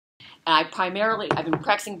I've been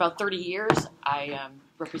practicing about 30 years. I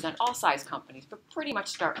represent all size companies, but pretty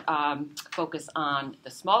much focus on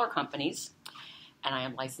the smaller companies. And I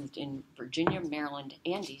am licensed in Virginia, Maryland,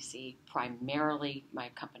 and DC. Primarily, my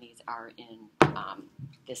companies are in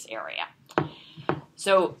this area.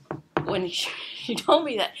 So when she told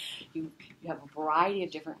me that you have a variety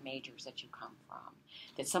of different majors that you come from,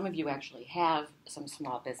 that some of you actually have some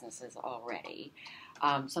small businesses already,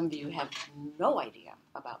 some of you have no idea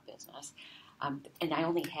about business, and I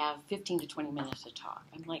only have 15 to 20 minutes to talk.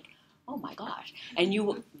 I'm like, oh my gosh. And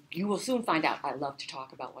you will soon find out I love to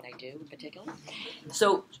talk about what I do in particular.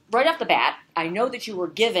 So right off the bat, I know that you were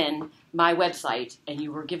given my website and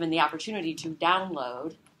you were given the opportunity to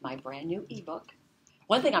download my brand new ebook.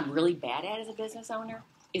 One thing I'm really bad at as a business owner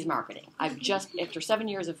is marketing. I've just, after 7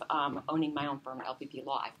 years of owning my own firm, LPP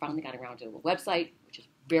Law, I finally got around to a website, which is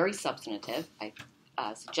very substantive. I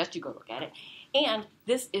suggest you go look at it. And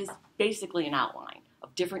this is basically an outline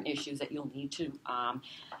of different issues that you'll need to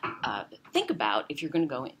think about if you're going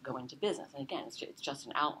to go into business. And again, it's just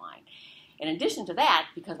an outline. In addition to that,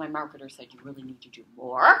 because my marketer said you really need to do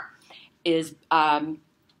more, is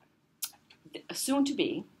soon to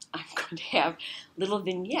be, I'm going to have little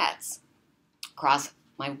vignettes across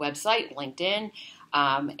my website, LinkedIn,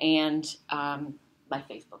 and my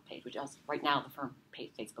Facebook page, which is right now the firm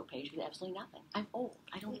Facebook page is absolutely nothing. I'm old.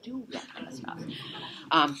 I don't do that kind of stuff.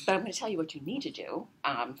 But I'm going to tell you what you need to do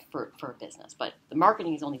for a business. But the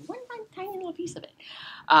marketing is only one tiny little piece of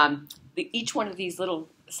it. Each one of these little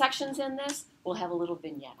sections in this will have a little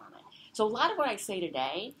vignette on it. So a lot of what I say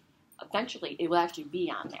today, eventually it will actually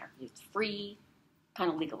be on there. It's free kind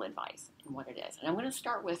of legal advice and what it is. And I'm going to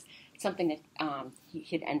start with something that he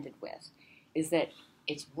had ended with, is that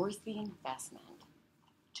it's worth the investment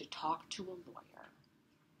to talk to a lawyer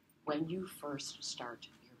when you first start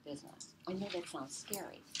your business. I know that sounds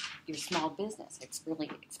scary. Your small business, it's really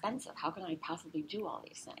expensive. How can I possibly do all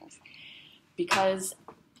these things? Because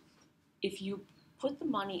if you put the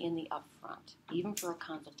money in the upfront, even for a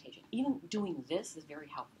consultation, even doing this is very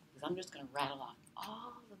helpful, because I'm just going to rattle off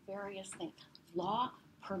all the various things. Law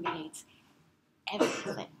permeates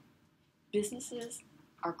everything. Businesses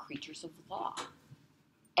are creatures of law.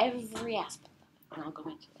 Every aspect of it, and I'll go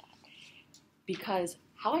into that. Because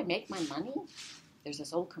how I make my money, there's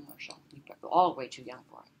this old commercial. You're all way too young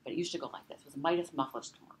for it, but it used to go like this. It was a Midas Muffler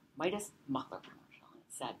commercial. And it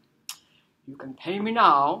said, you can pay me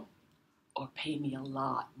now or pay me a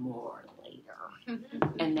lot more later.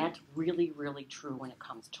 And that's really, really true when it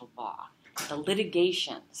comes to law. The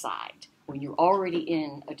litigation side, when you're already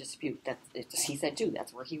in a dispute, he said too,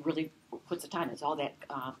 that's where he really puts the time. It's all that,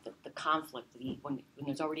 the conflict, when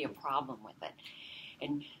there's already a problem with it.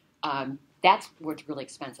 And that's where it's really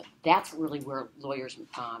expensive. That's really where lawyers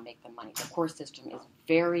make the money. The court system is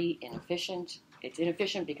very inefficient. It's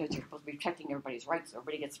inefficient because you're supposed to be protecting everybody's rights.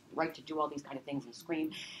 Everybody gets right to do all these kind of things and scream.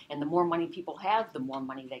 And the more money people have, the more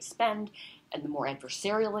money they spend. And the more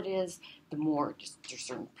adversarial it is, the more there's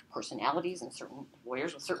certain personalities and certain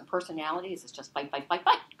lawyers with certain personalities. It's just fight,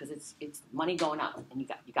 because it's money going up. And you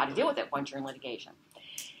got to deal with it once you're in litigation.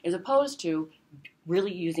 As opposed to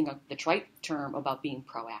really using the trite term about being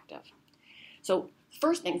proactive. So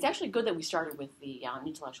first thing, it's actually good that we started with the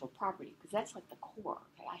intellectual property, because that's like the core.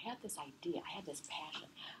 Okay? I had this idea, I had this passion,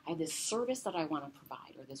 I had this service that I want to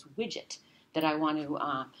provide, or this widget that I want to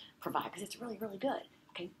provide, because it's really, really good.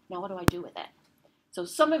 Okay, now what do I do with it? So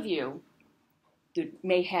some of you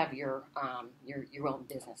may have your own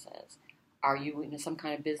businesses. Are you in some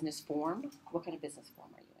kind of business form? What kind of business form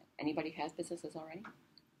are you in? Anybody has businesses already?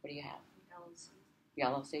 What do you have?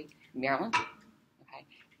 LLC. Maryland? Okay.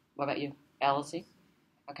 What about you? LLC?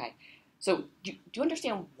 Okay. So do you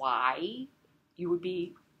understand why you would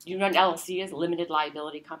be, you know what an LLC is? A limited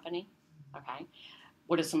liability company? Okay.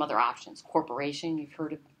 What are some other options? Corporation, you've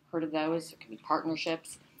heard of those. It can be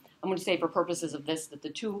partnerships. I'm going to say for purposes of this that the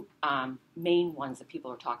two main ones that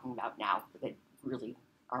people are talking about now that really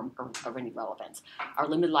are of any relevance are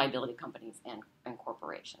limited liability companies and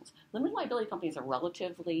corporations. Limited liability companies are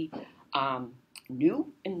relatively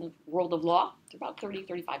new in the world of law. They're about 30,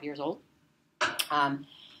 35 years old.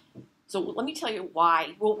 So let me tell you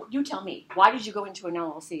why. Well, you tell me. Why did you go into an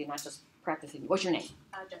LLC and not just practicing? What's your name?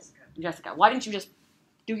 Jessica. Jessica. Why didn't you just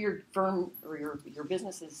do your firm or your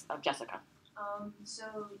businesses of Jessica? So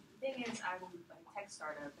the thing is, I'm a tech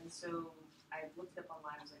startup, and so I looked it up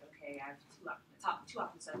online. I was like, okay, I have two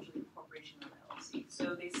options, essentially, corporation and LLC.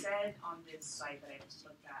 So they said on this site that I just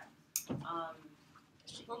looked at,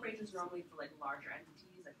 corporations are normally for like larger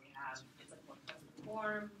entities, like they have, it's like more expensive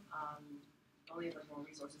form, only have like more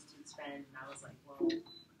resources to spend, and I was like, well,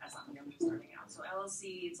 that's not me. I'm just starting out. So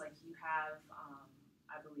LLC, it's like you have,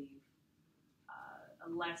 I believe,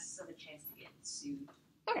 less of a chance to get sued.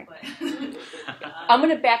 Okay. But I'm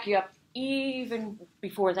going to back you up even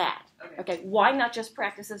before that. Okay. Okay. Why not just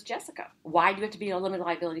practice as Jessica? Why do you have to be a limited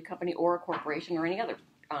liability company or a corporation or any other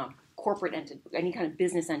corporate entity, any kind of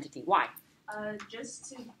business entity? Why? Just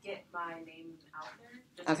to get my name out there.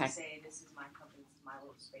 Just Okay. to say this is my company, this is my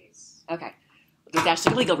little space. Okay. There's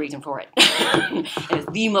actually a legal reason for it. And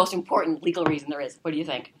it's the most important legal reason there is. What do you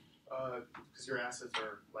think? Because your assets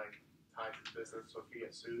are like tied to the business, so if you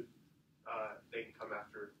get sued, they can come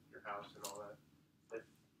after your house and all that.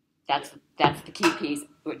 That's the key piece.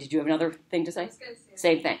 Did you have another thing to say? I was gonna say-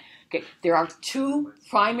 Same thing. Okay. There are two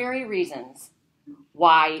primary reasons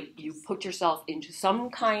why you put yourself into some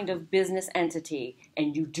kind of business entity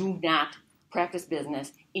and you do not practice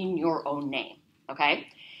business in your own name. Okay?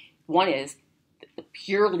 One is the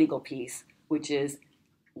pure legal piece, which is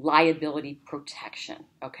liability protection.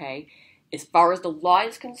 Okay? As far as the law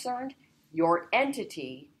is concerned, your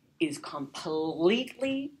entity is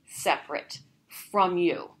completely separate from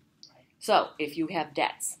you. So if you have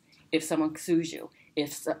debts, if someone sues you,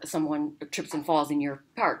 if someone trips and falls in your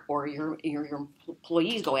part, or your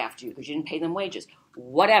employees go after you because you didn't pay them wages,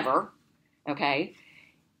 whatever, okay,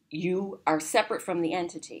 you are separate from the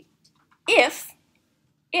entity. If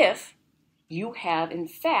you have, in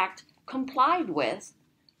fact, complied with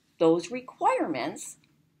those requirements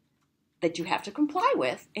that you have to comply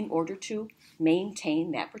with in order to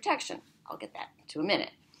maintain that protection. I'll get that to a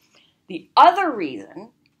minute. The other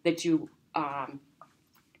reason that you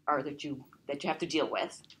that you have to deal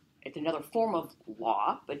with, it's another form of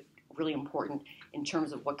law, but really important in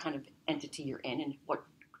terms of what kind of entity you're in and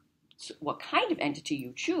what kind of entity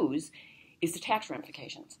you choose, is the tax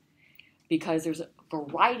ramifications. Because there's a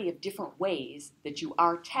variety of different ways that you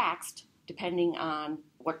are taxed depending on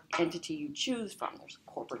what entity you choose from. There's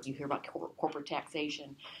corporate, you hear about corporate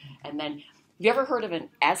taxation. And then, have you ever heard of an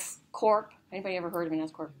S Corp? Anybody ever heard of an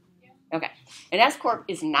S Corp? Yeah. Okay. An S Corp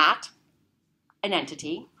is not an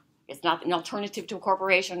entity. It's not an alternative to a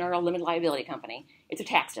corporation or a limited liability company. It's a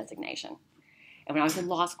tax designation. And when I was in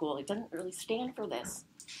law school, it doesn't really stand for this,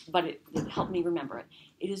 but it helped me remember it.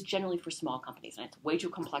 It is generally for small companies, and it's way too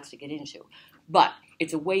complex to get into. But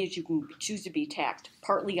it's a way that you can choose to be taxed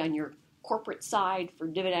partly on your corporate side for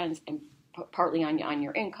dividends and partly on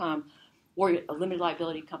your income, or a limited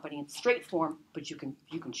liability company in straight form, but you can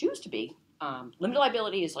choose to be. Limited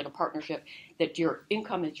liability is like a partnership that your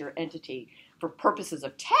income is your entity. For purposes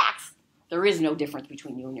of tax, there is no difference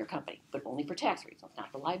between you and your company, but only for tax reasons,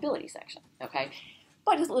 not the liability section, okay?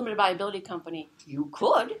 But as a limited liability company, you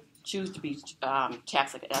could choose to be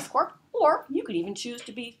taxed like an S Corp, or you could even choose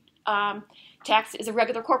to be taxed as a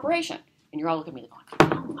regular corporation. And you're all looking at me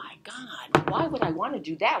like, oh my God, why would I want to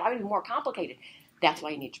do that? Why would it be more complicated? That's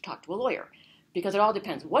why you need to talk to a lawyer. Because it all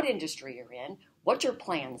depends what industry you're in, what your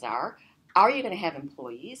plans are. Are you going to have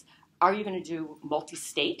employees? Are you going to do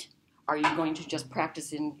multi-state? Are you going to just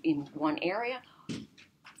practice in one area?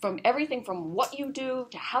 From everything from what you do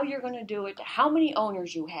to how you're going to do it to how many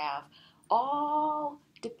owners you have, all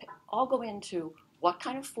go into what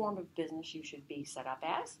kind of form of business you should be set up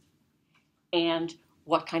as and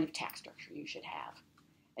what kind of tax structure you should have.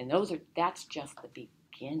 And that's just the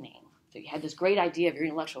beginning. So you had this great idea of your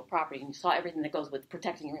intellectual property, and you saw everything that goes with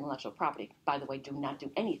protecting your intellectual property. By the way, do not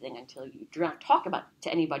do anything until you do not talk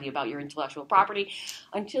to anybody about your intellectual property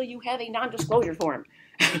until you have a non-disclosure form.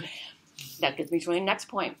 That gets me to the next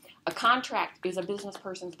point. A contract is a business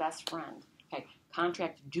person's best friend. Okay,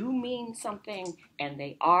 contracts do mean something, and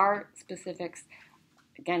they are specifics.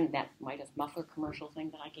 Again, that Midas muffler commercial thing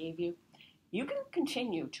that I gave you. You can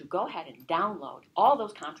continue to go ahead and download all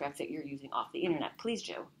those contracts that you're using off the internet. Please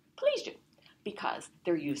do. Please do. Because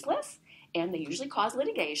they're useless, and they usually cause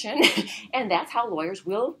litigation, and that's how lawyers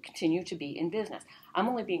will continue to be in business. I'm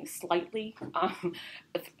only being slightly...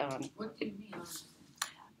 What do you mean?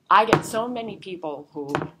 I get so many people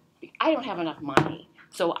who... I don't have enough money,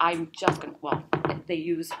 so I'm just going to... Well, they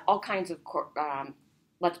use all kinds of...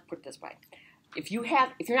 let's put it this way. If you're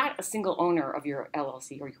not a single owner of your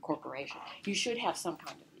LLC or your corporation, you should have some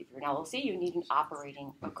kind of... If you're an LLC, you need an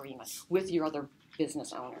operating agreement with your other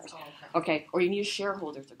business owners, okay? Or you need a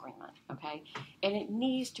shareholders agreement, okay? And it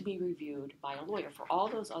needs to be reviewed by a lawyer for all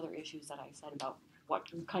those other issues that I said about what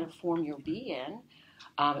kind of form you'll be in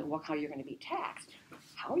and how you're going to be taxed.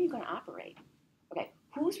 How are you going to operate? Okay,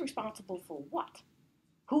 who's responsible for what?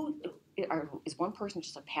 Is one person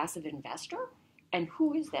just a passive investor? And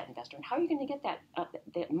who is that investor? And how are you going to get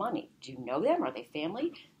that money? Do you know them? Are they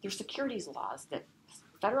family? There's securities laws that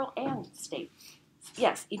federal and state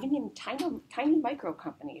yes, even in tiny micro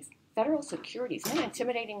companies, federal securities, not an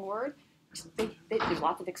intimidating word. There's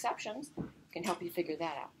lots of exceptions. Can help you figure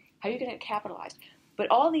that out. How are you going to capitalize? But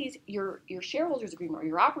all these, your shareholders agreement or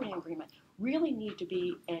your operating agreement really need to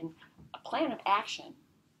be in a plan of action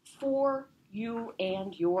for you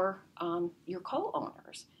and your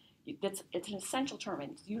co-owners. It's an essential term,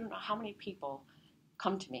 and you don't know how many people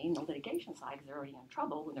come to me in the litigation side because they're already in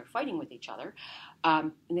trouble when they're fighting with each other,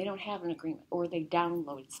 and they don't have an agreement, or they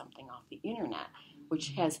downloaded something off the internet, which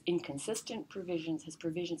has inconsistent provisions, has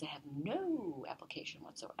provisions that have no application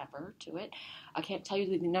whatsoever to it. I can't tell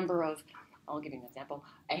you the number of, I'll give you an example.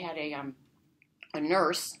 I had a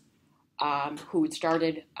nurse who had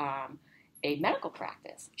started a medical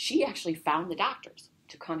practice. She actually found the doctors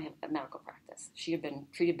to come have a medical practice. She had been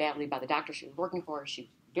treated badly by the doctor she was working for. She was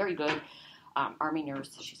very good. Army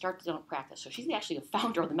nurse. She started her own practice. So she's actually the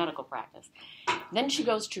founder of the medical practice. Then she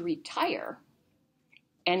goes to retire,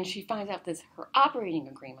 and she finds out that her operating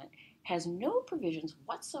agreement has no provisions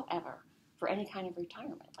whatsoever for any kind of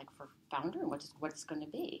retirement, like for founder and what it's going to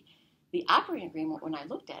be. The operating agreement, when I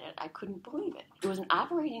looked at it, I couldn't believe it. It was an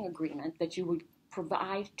operating agreement that you would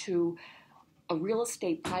provide to a real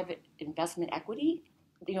estate private investment equity,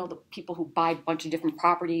 the people who buy a bunch of different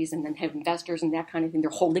properties and then have investors and that kind of thing.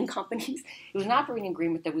 They're holding companies. It was an operating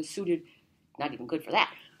agreement that was suited, not even good for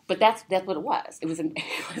that, but that's what it was. It was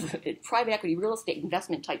a private equity real estate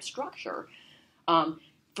investment type structure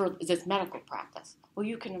for this medical practice. Well,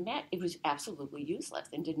 you can imagine it was absolutely useless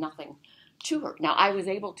and did nothing to her. Now, I was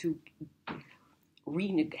able to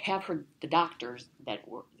have the doctors that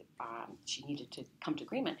were she needed to come to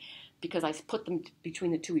agreement because I put them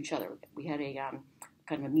between the two each other. We had a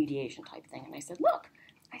kind of a mediation type thing, and I said, look,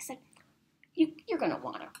 you're going to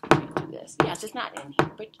want to do this. Yes, it's not in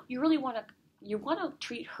here, but you really want to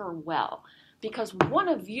treat her well because one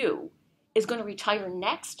of you is going to retire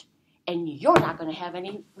next, and you're not going to have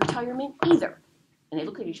any retirement either. And they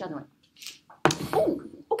looked at each other and went, oh,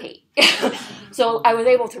 okay. So I was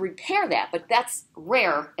able to repair that, but that's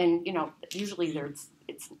rare, and usually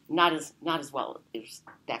it's not as well as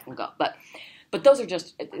that can go. But those are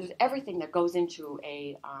just everything that goes into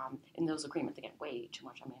in those agreements. Again, way too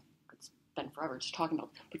much. I mean, I could spend forever just talking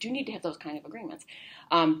about. But you need to have those kind of agreements.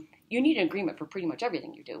 You need an agreement for pretty much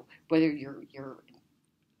everything you do, whether your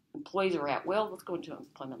employees are at will. Let's go into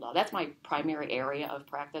employment law. That's my primary area of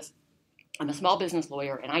practice. I'm a small business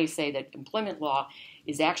lawyer, and I say that employment law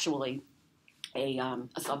is actually a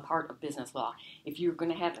subpart of business law. If you're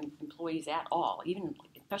going to have employees at all,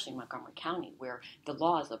 especially in Montgomery County, where the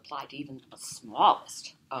laws apply to even the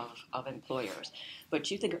smallest of employers. But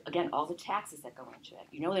you think, again, all the taxes that go into it.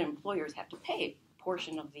 You know that employers have to pay a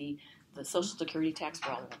portion of the Social Security tax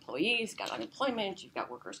for all their employees. You've got unemployment, you've got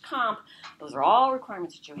workers' comp. Those are all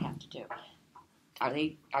requirements that you have to do. Are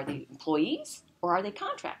they employees or are they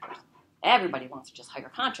contractors? Everybody wants to just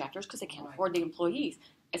hire contractors because they can't afford the employees.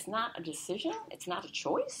 It's not a decision. It's not a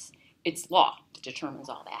choice. It's law that determines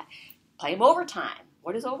all that. Pay them overtime.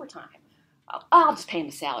 What is overtime? I'll just pay them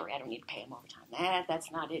a salary. I don't need to pay them overtime.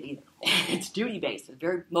 That's not it either. It's duty-based.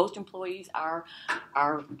 Most employees are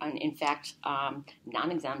in fact,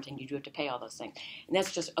 non-exempt, and you do have to pay all those things. And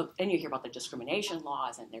that's just. Then you hear about the discrimination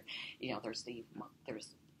laws, and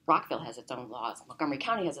there's Rockville has its own laws. Montgomery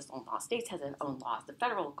County has its own laws. States has its own laws. The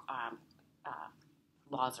federal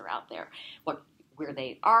laws are out there. Where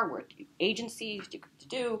they are, where agencies to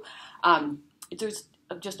do. There's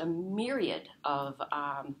just a myriad of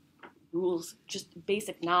rules, just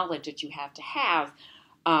basic knowledge that you have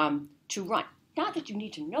to run. Not that you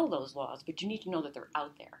need to know those laws, but you need to know that they're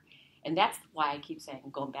out there. And that's why I keep saying,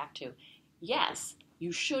 going back to, yes,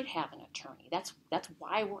 you should have an attorney. That's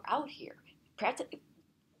why we're out here.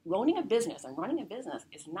 Owning a business and running a business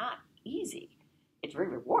is not easy. It's very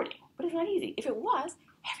rewarding, but it's not easy. If it was,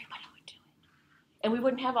 everybody would do it. And we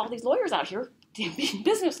wouldn't have all these lawyers out here being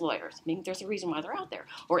business lawyers. I mean, there's a reason why they're out there.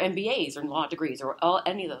 Or MBAs or law degrees or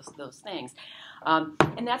any of those things.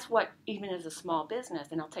 And that's what, even as a small business,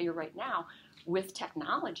 and I'll tell you right now, with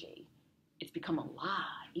technology, it's become a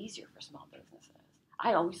lot easier for small businesses.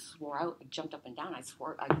 I always swore out, I jumped up and down.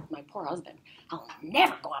 My poor husband, I'll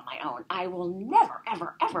never go on my own. I will never,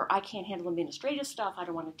 ever, ever. I can't handle administrative stuff. I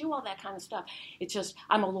don't want to do all that kind of stuff. It's just,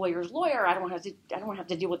 I'm a lawyer's lawyer. I don't want to have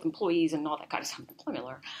to deal with employees and all that kind of stuff. I'm an employment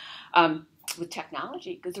lawyer. With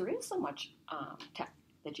technology, because there is so much tech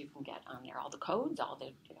that you can get on there. All the codes, all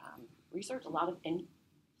the research, and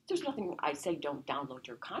there's nothing, I say don't download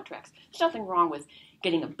your contracts. There's nothing wrong with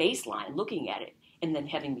getting a baseline, looking at it, and then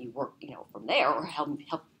having me work, from there, or help.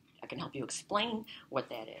 I can help you explain what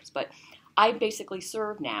that is. But I basically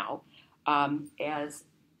serve now as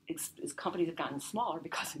as companies have gotten smaller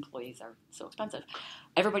because employees are so expensive,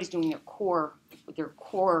 everybody's doing their core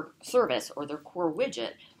service or their core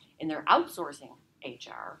widget, and they're outsourcing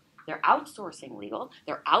HR, they're outsourcing legal,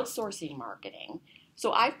 they're outsourcing marketing.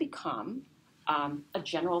 So I've become a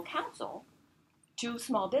general counsel to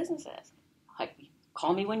small businesses. Like,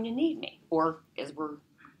 call me when you need me, or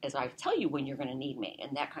as I tell you when you're going to need me,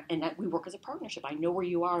 and that we work as a partnership. I know where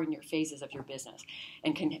you are in your phases of your business,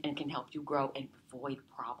 and can help you grow and avoid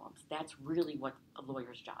problems. That's really what a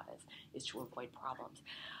lawyer's job is to avoid problems.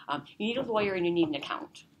 You need a lawyer and you need an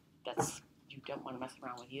accountant. You don't want to mess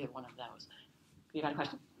around with either one of those. You got a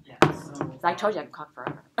question? Yeah. So I told you I could talk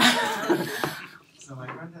forever. So my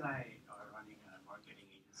friend and I are running a marketing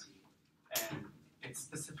agency, and it's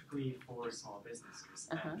specifically for small businesses.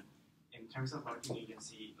 Uh-huh. And in terms of marketing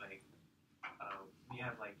agency, we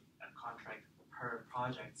have a contract per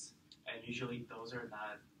projects, and usually it's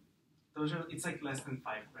less than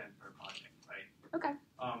 $5,000 per project, right? Okay.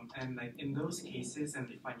 And in those cases,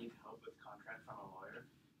 and if I need help with contract from a lawyer,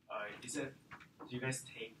 do you guys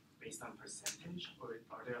take based on percentage, or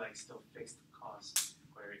are there still fixed costs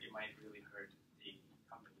where it might really hurt the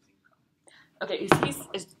company's income? Okay,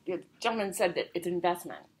 the gentleman said that it's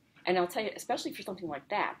investment. And I'll tell you, especially for something like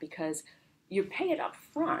that, because you pay it up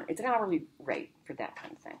front. It's an hourly rate for that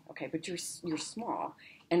kind of thing, okay? But you're small.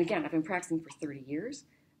 And again, I've been practicing for 30 years.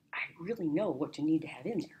 I really know what you need to have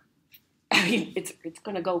in there. I mean, it's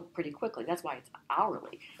going to go pretty quickly. That's why it's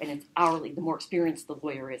hourly. And it's hourly the more experienced the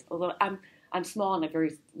lawyer is. Although I'm small and a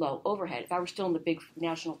very low overhead. If I were still in the big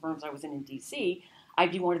national firms I was in D.C.,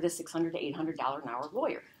 I'd be one of the $600 to $800 an hour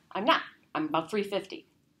lawyer. I'm not. I'm about $350.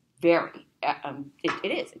 Very. It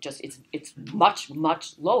is. It's much,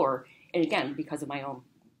 much lower. And again, because of my own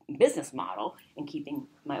business model and keeping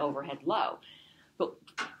my overhead low. But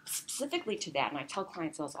specifically to that, and I tell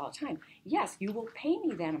clients this all the time, yes, you will pay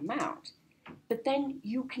me that amount, but then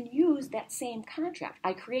you can use that same contract.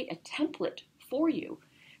 I create a template for you.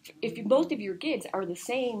 If most of your gigs are the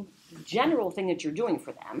same general thing that you're doing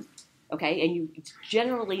for them, okay, and it's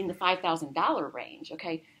generally in the $5,000 range,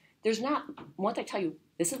 okay, there's not, once I tell you,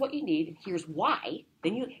 this is what you need, here's why,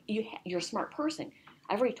 then you're a smart person.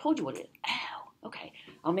 I've already told you what it is. Oh, okay.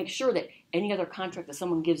 I'll make sure that any other contract that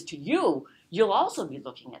someone gives to you, you'll also be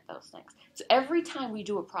looking at those things. So every time we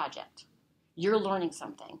do a project, you're learning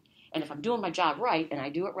something. And if I'm doing my job right, and I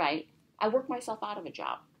do it right, I work myself out of a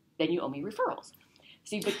job. Then you owe me referrals.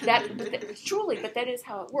 See, but that is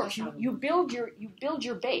how it works. You build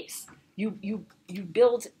your base. You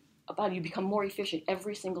become more efficient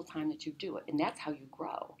every single time that you do it, and that's how you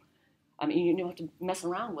grow. I mean, you don't have to mess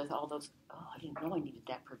around with all those. Oh, I didn't know I needed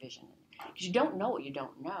that provision, because you don't know what you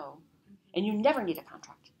don't know, and you never need a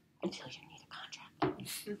contract until you need a contract.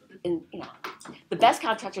 And the best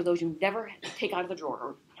contracts are those you never take out of the drawer.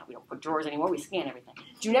 Or, we don't put drawers anymore. We scan everything.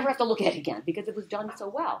 So you never have to look at it again because it was done so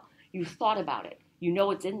well. You thought about it. You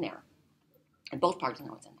know it's in there, and both parties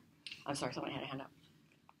know it's in there. I'm sorry, someone had a hand up.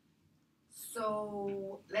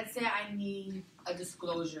 So let's say I need a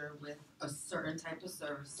disclosure with a certain type of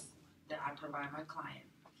service that I provide my client.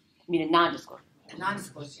 You mean a non-disclosure? A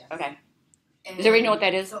non-disclosure, yes. Okay. And Does everybody know what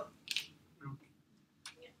that is? So,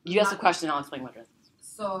 you ask a question, I'll explain what it is.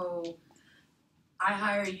 So I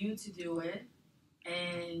hire you to do it,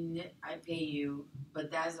 and I pay you,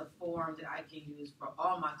 but that's a form that I can use for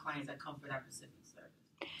all my clients that come for that specific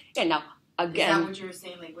service. Yeah, now, again. Is that what you were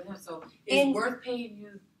saying, with him? So it's worth paying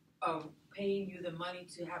you the money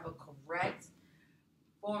to have a correct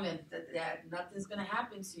form that nothing's going to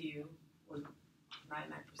happen to you, or 99%,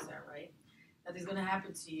 right? Nothing's going to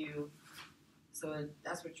happen to you. So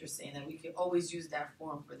that's what you're saying, that we can always use that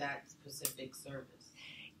form for that specific service.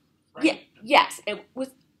 Right? Yeah, yes. It was,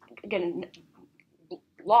 again,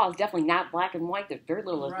 law is definitely not black and white. There's very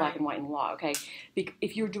little is black and white in law, okay?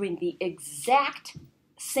 If you're doing the exact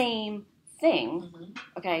same thing,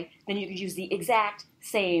 okay, then you could use the exact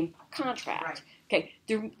same contract. Right. Okay,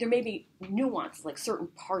 there may be nuance, like certain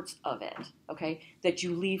parts of it, okay, that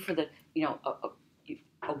you leave for the,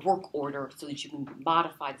 a work order so that you can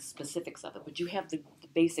modify the specifics of it. But you have the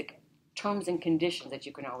basic terms and conditions that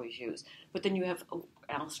you can always use. But then you have,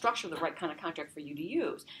 I'll structure the right kind of contract for you to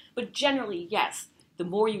use. But generally, yes, the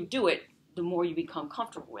more you do it, the more you become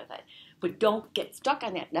comfortable with it. But don't get stuck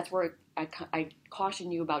on that. That's where I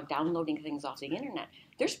caution you about downloading things off the internet.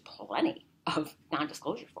 There's plenty of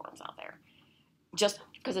non-disclosure forms out there. Just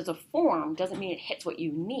because it's a form doesn't mean it hits what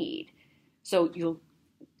you need. So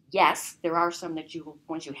yes, there are some that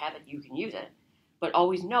once you have it, you can use it. But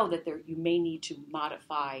always know that you may need to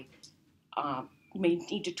modify may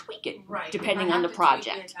need to tweak it Right. depending If I on the have to tweak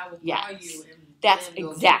project. it, I will call Yes. you and That's then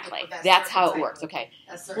you'll exactly. tweak it for that That's how certain it works. type of- Okay.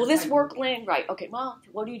 that certain Will this type work, of- Lynn? Right. Okay. Well,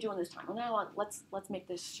 what are you doing this time? Well, now let's make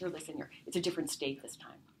this sure this in here. It's a different state this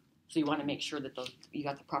time, so you want to make sure that you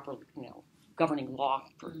got the proper governing law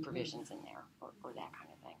provisions in there or that kind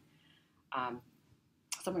of thing.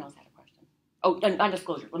 Someone else had a question. Oh,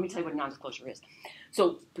 non-disclosure. Let me tell you what a non-disclosure is.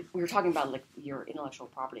 So we were talking about like your intellectual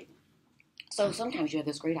property. So sometimes you have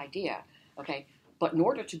this great idea, okay, but in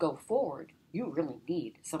order to go forward, you really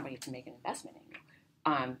need somebody to make an investment in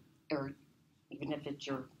you, or even if it's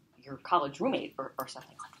your college roommate or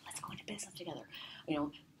something. Like, let's go into business together,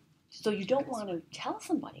 So you don't want to tell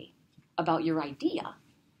somebody about your idea,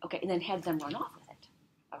 okay, and then have them run off with it,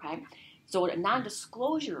 okay. So a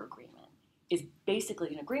non-disclosure agreement is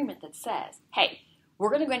basically an agreement that says, hey, we're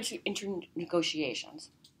going to go into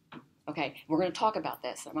negotiations. Okay, we're going to talk about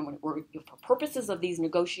this. And for purposes of these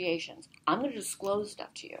negotiations, I'm going to disclose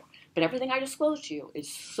stuff to you. But everything I disclose to you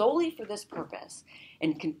is solely for this purpose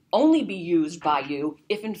and can only be used by you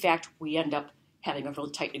if, in fact, we end up having a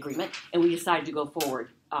really tight agreement and we decide to go forward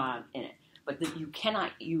in it. But you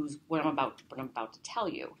cannot use what I'm about to tell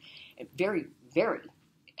you. It's very, very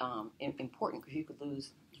important because you can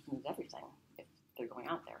lose everything if they're going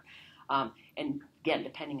out there. And again,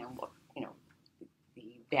 depending on what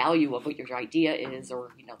the value of what your idea is,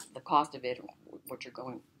 or the cost of it, or what you're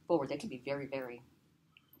going forward, that can be very, very,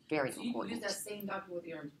 very so important. You use that same document with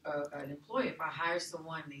your an employer. If I hire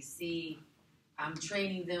someone, they see I'm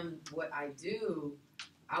training them what I do,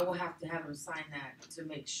 I will have to have them sign that to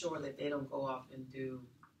make sure that they don't go off and do.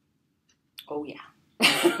 Oh yeah,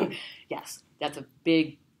 yes, that's a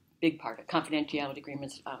big part of confidentiality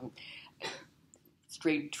agreements,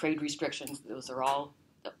 trade restrictions. Those are all.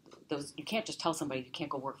 Those you can't just tell somebody you can't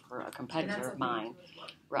go work for a competitor of mine.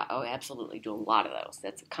 Right? Oh, absolutely, do a lot of those.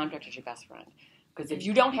 That's a contractor's your best friend. Because if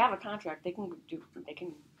you don't have a contract, they can't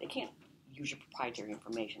use your proprietary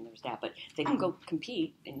information. There's that, but they can go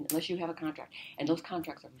compete unless you have a contract. And those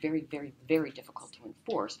contracts are very, very, very difficult to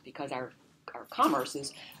enforce because our commerce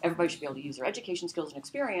is everybody should be able to use their education skills and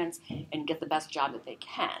experience and get the best job that they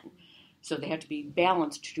can. So they have to be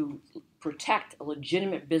balanced to protect a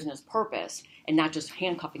legitimate business purpose and not just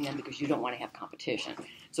handcuffing them because you don't want to have competition.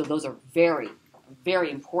 So those are very,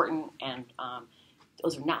 very important, and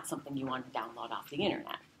those are not something you want to download off the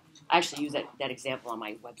internet. I actually use that example on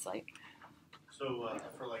my website. So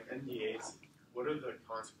for like NDAs, what are the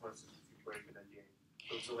consequences if you break an NDA?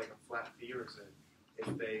 So is it like a flat fee, or is it if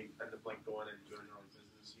they end up like going and doing their own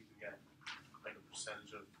business, you can get like a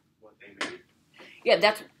percentage of what they made? Yeah,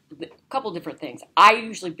 that's a couple different things. I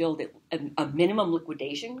usually build a minimum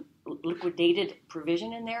liquidated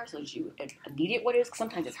provision in there so that you immediate what it is.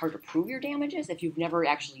 Sometimes it's hard to prove your damages if you've never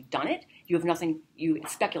actually done it. You have nothing.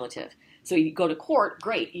 It's speculative. So you go to court.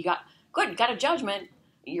 Great, you got a judgment.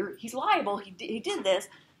 He's liable. He did this,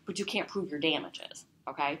 but you can't prove your damages.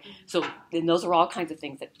 Okay, so then those are all kinds of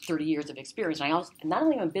things that 30 years of experience. And I also not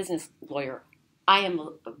only am a business lawyer, I am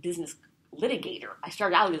a business litigator. I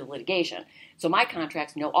started out as a litigation. So my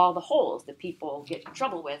contracts know all the holes that people get in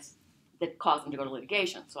trouble with that cause them to go to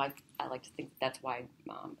litigation. So I like to think that's why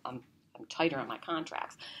I'm tighter on my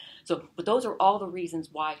contracts. So, but those are all the reasons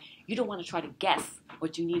why you don't want to try to guess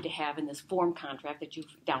what you need to have in this form contract that you've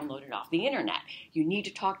downloaded off the internet. You need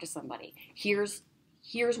to talk to somebody. Here's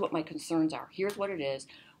what my concerns are. Here's what it is.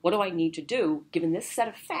 What do I need to do, given this set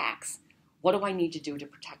of facts? What do I need to do to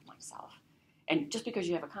protect myself? And just because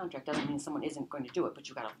you have a contract doesn't mean someone isn't going to do it, but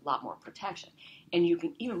you've got a lot more protection. And you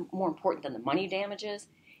can, even more important than the money damages,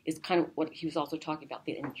 is kind of what he was also talking about,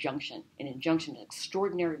 the injunction. An injunction is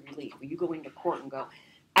extraordinary relief, where you go into court and go,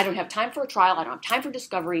 I don't have time for a trial, I don't have time for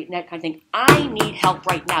discovery, and that kind of thing. I need help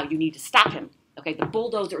right now. You need to stop him. Okay, the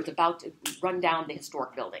bulldozer is about to run down the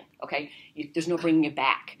historic building. Okay, there's no bringing it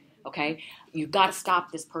back. Okay, you've got to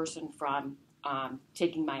stop this person from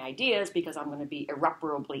taking my ideas because I'm going to be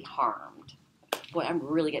irreparably harmed. Boy, I'm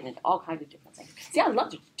really getting into all kinds of different things. See, I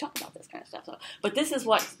love to talk about this kind of stuff. But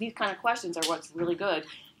these kind of questions are what's really good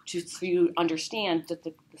so you understand that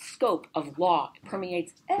the scope of law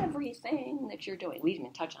permeates everything that you're doing. We didn't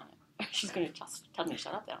even touch on it. She's going to just tell me to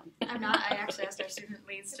shut up now. I'm not. I actually asked our student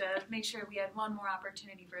leads to make sure we had one more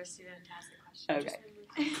opportunity for a student to ask a question.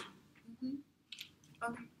 Okay.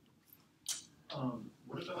 Okay.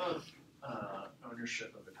 What about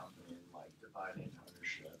ownership of a company and like dividing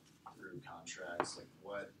ownership through contracts?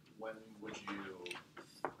 Like when would you,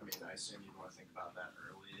 I mean, I assume you'd want to think about that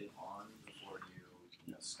early on before you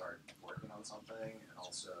start working on something, and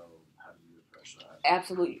also how do you approach that?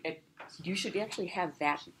 Absolutely. You should actually have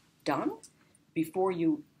that done before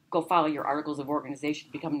you go follow your articles of organization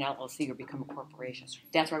to become an LLC or become a corporation.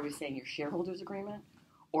 That's why we're saying your shareholders agreement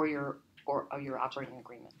or your operating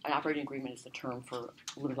agreement. An operating agreement is the term for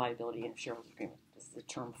limited liability, and a shareholders agreement is the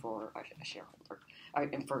term for a shareholder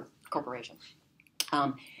and for corporation.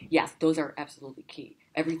 Yes, those are absolutely key.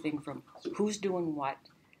 Everything from who's doing what.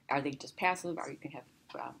 Are they just passive? Are you going to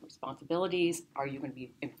have responsibilities? Are you going to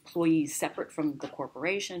be employees separate from the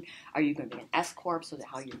corporation? Are you going to be an S corp, so that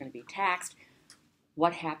how you're going to be taxed?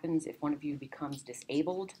 What happens if one of you becomes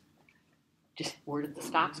disabled? Just where did the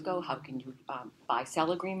stocks go? How can you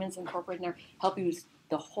buy-sell agreements incorporate in there? Help you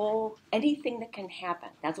anything that can happen.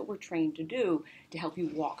 That's what we're trained to do, to help you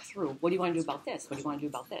walk through. What do you want to do about this? What do you want to do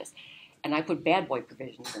about this? And I put bad boy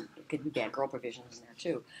provisions, and it could be bad girl provisions in there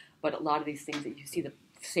too. But a lot of these things that you see, the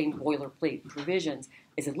same boilerplate provisions,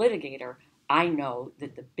 as a litigator, I know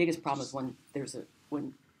that the biggest problem is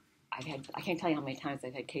when I can't tell you how many times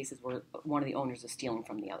I've had cases where one of the owners is stealing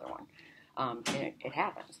from the other one. And it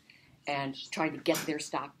happens. And trying to get their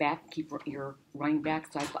stock back, keep your running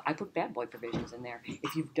back. So I put bad boy provisions in there.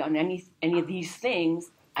 If you've done any of these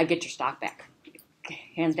things, I get your stock back,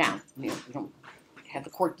 hands down. You don't have the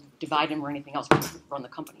court divide them or anything else, run the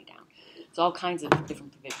company down. So all kinds of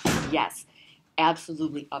different provisions. Yes,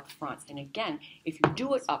 absolutely up front. And again, if you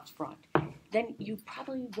do it up front, then you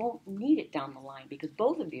probably won't need it down the line, because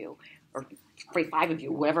both of you, or 5 of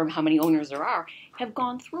you, whatever, how many owners there are, have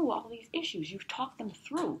gone through all these issues. You've talked them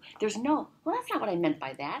through. There's well, that's not what I meant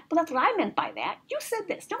by that. Well, that's what I meant by that. You said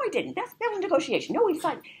this. No, I didn't. That was a negotiation. No, we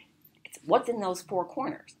decided. It's what's in those 4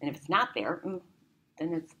 corners. And if it's not there,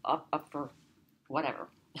 then it's up for whatever.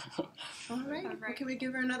 All right. Well, can we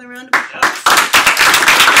give her another round of applause?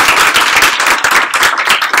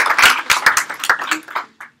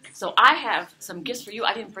 So I have some gifts for you.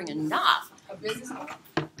 I didn't bring enough. A business card?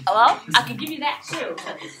 Well, I can give you that too.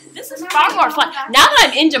 This is far more fun. Now that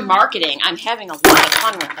I'm into marketing, I'm having a lot of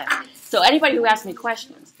fun with it. So anybody who asks me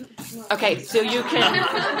questions, okay. So you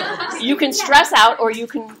can stress out, or you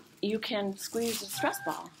can squeeze the stress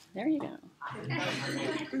ball. There you go.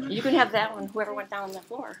 You can have that one. Whoever went down on the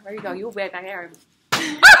floor. There you go. You back there.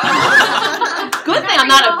 Good thing I'm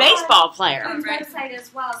not a baseball player. Her website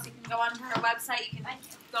as well, so you can go onto her website. You can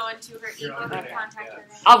go into her ebook and contact her.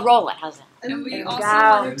 I'll roll it. How's that? And we also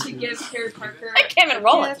wanted to give Carrie Parker. I can't even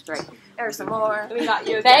roll it straight. There's some more. We got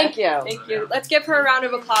you. Thank you. Thank you. Let's give her a round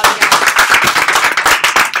of applause again.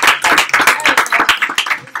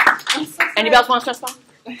 Anybody else want a stress ball?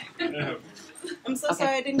 I'm so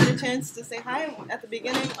sorry I didn't get a chance to say hi at the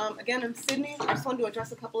beginning. Again, I'm Sydney. I just wanted to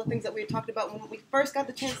address a couple of things that we had talked about when we first got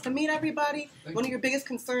the chance to meet everybody. One of your biggest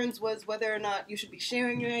concerns was whether or not you should be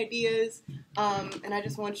sharing your ideas. And I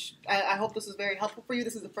just I hope this was very helpful for you.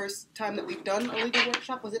 This is the first time that we've done a legal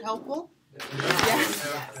workshop. Was it helpful?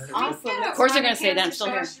 Yes. Awesome. Of course they're going to say that. I'm still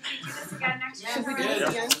here. Should we do this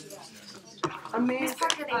again? Amazing.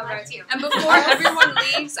 And before everyone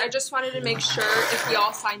leaves, I just wanted to make sure if we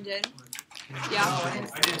all signed in. Yeah.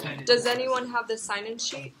 Does anyone have the sign-in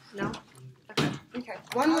sheet? No? Okay.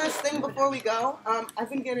 One last thing before we go. I've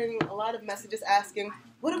been getting a lot of messages asking,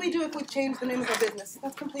 what do we do if we change the name of our business?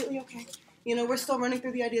 That's completely okay. You know, we're still running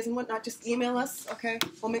through the ideas and whatnot. Just email us, okay?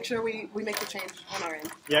 We'll make sure we make the change on our end.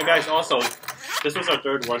 Yeah, guys, also, this was our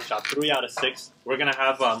 3rd workshop, 3 out of 6. We're going to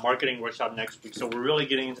have a marketing workshop next week, so we're really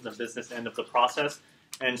getting into the business end of the process.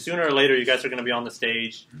 And sooner or later, you guys are going to be on the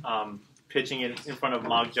stage pitching it in front of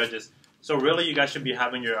mock judges. So really, you guys should be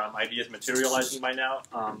having your ideas materializing by now.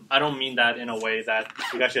 I don't mean that in a way that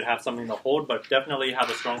you guys should have something to hold, but definitely have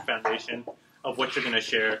a strong foundation of what you're going to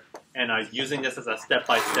share, and using this as a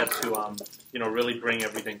step-by-step to, really bring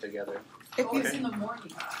everything together. It's in the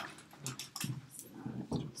morning.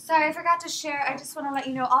 Sorry, I forgot to share. I just want to let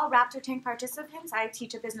you know, all Raptor Tank participants, I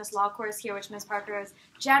teach a business law course here, which Ms. Parker has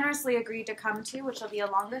generously agreed to come to, which will be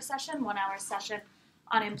a longer session, 1-hour session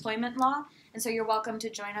on employment law. And so you're welcome to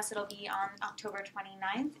join us. It'll be on October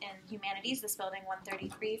 29th in Humanities, this building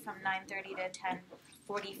 133, from 9:30 to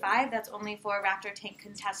 10:45. That's only for Raptor Tank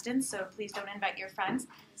contestants, so please don't invite your friends.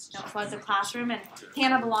 Don't flood the classroom. And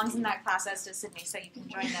Hannah belongs in that class, as does Sydney, so you can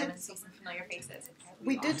join them and see some familiar faces.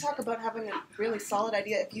 We did talk about having a really solid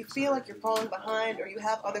idea. If you feel like you're falling behind or you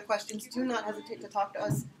have other questions, do not hesitate to talk to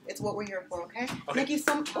us. It's what we're here for, okay? Thank you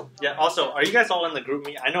so much. Yeah, also, are you guys all in the group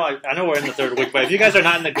meet? I know we're in the 3rd week, but if you guys are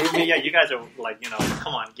not in the group meet yet, you guys are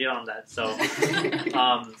come on, get on that. So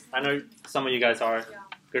I know some of you guys are.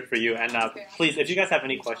 Good for you. And please, if you guys have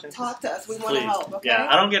any questions, talk to us. We want to help, okay? Yeah,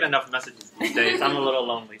 I don't get enough messages these days. I'm a little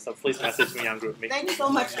lonely, so please message me on GroupMe. Thank you so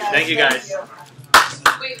much, guys. Thank you, guys. Thank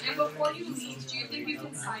you. Wait, and before you leave, do you think you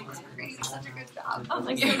can sign in? You did such a good job. Oh,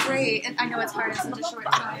 like so great. And I know it's hard in such a short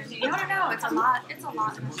time. No. It's a lot. It's a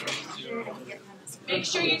lot. Make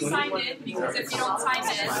sure you sign in, because if you don't sign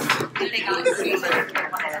in, then they got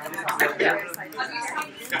Yeah.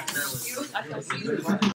 it.